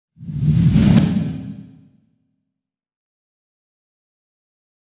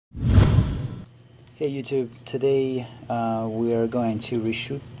Hey YouTube, today we are going to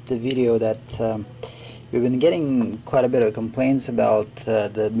reshoot the video that we've been getting quite a bit of complaints about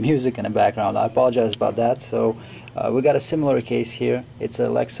the music in the background. I apologize about that. So we got a similar case here. It's a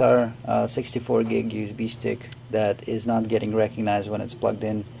Lexar 64 gig USB stick that is not getting recognized when it's plugged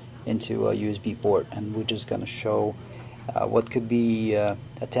in into a USB port, and we're just going to show what could be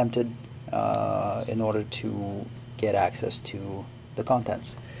attempted in order to get access to the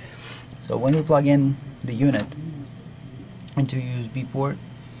contents. So when we plug in the unit into a USB port,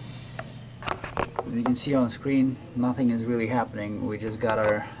 as you can see on the screen, nothing is really happening. We just got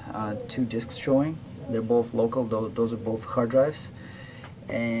our two disks showing. They're both local, those are both hard drives,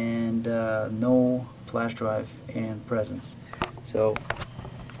 and no flash drive in presence. So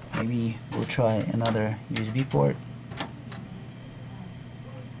maybe we'll try another USB port,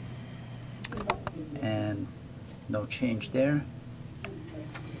 and no change there.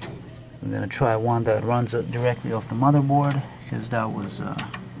 I'm going to try one that runs directly off the motherboard, because that was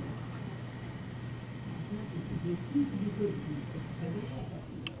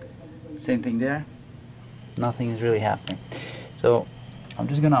same thing there. Nothing is really happening. So I'm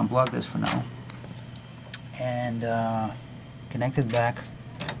just going to unplug this for now and connect it back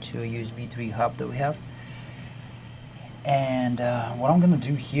to a USB 3 hub that we have. And what I'm going to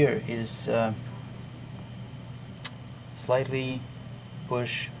do here is slightly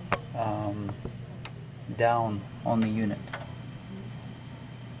push down on the unit,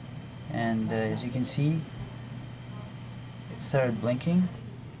 and as you can see, it started blinking.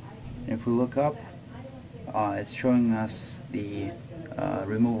 If we look up, it's showing us the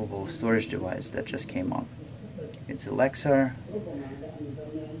removable storage device that just came up. It's a Lexar.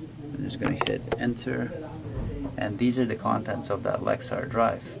 I'm just going to hit enter, and these are the contents of that Lexar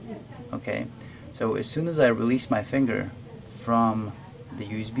drive. Okay, so as soon as I release my finger from the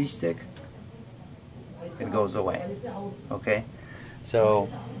USB stick, it goes away. Okay, so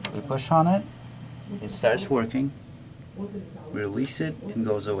we push on it, it starts working, release it, it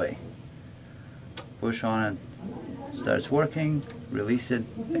goes away. Push on it, starts working, release it,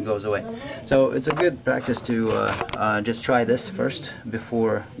 it goes away. So it's a good practice to just try this first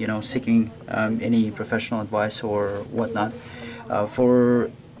before seeking any professional advice or whatnot.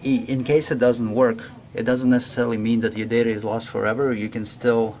 In case it doesn't work, it doesn't necessarily mean that your data is lost forever. You can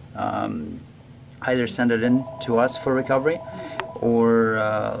still either send it in to us for recovery, or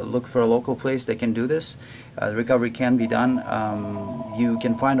look for a local place that can do this. Recovery can be done. You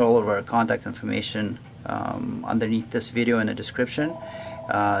can find all of our contact information underneath this video in the description.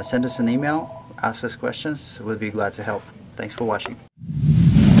 Send us an email, ask us questions. We'll be glad to help. Thanks for watching.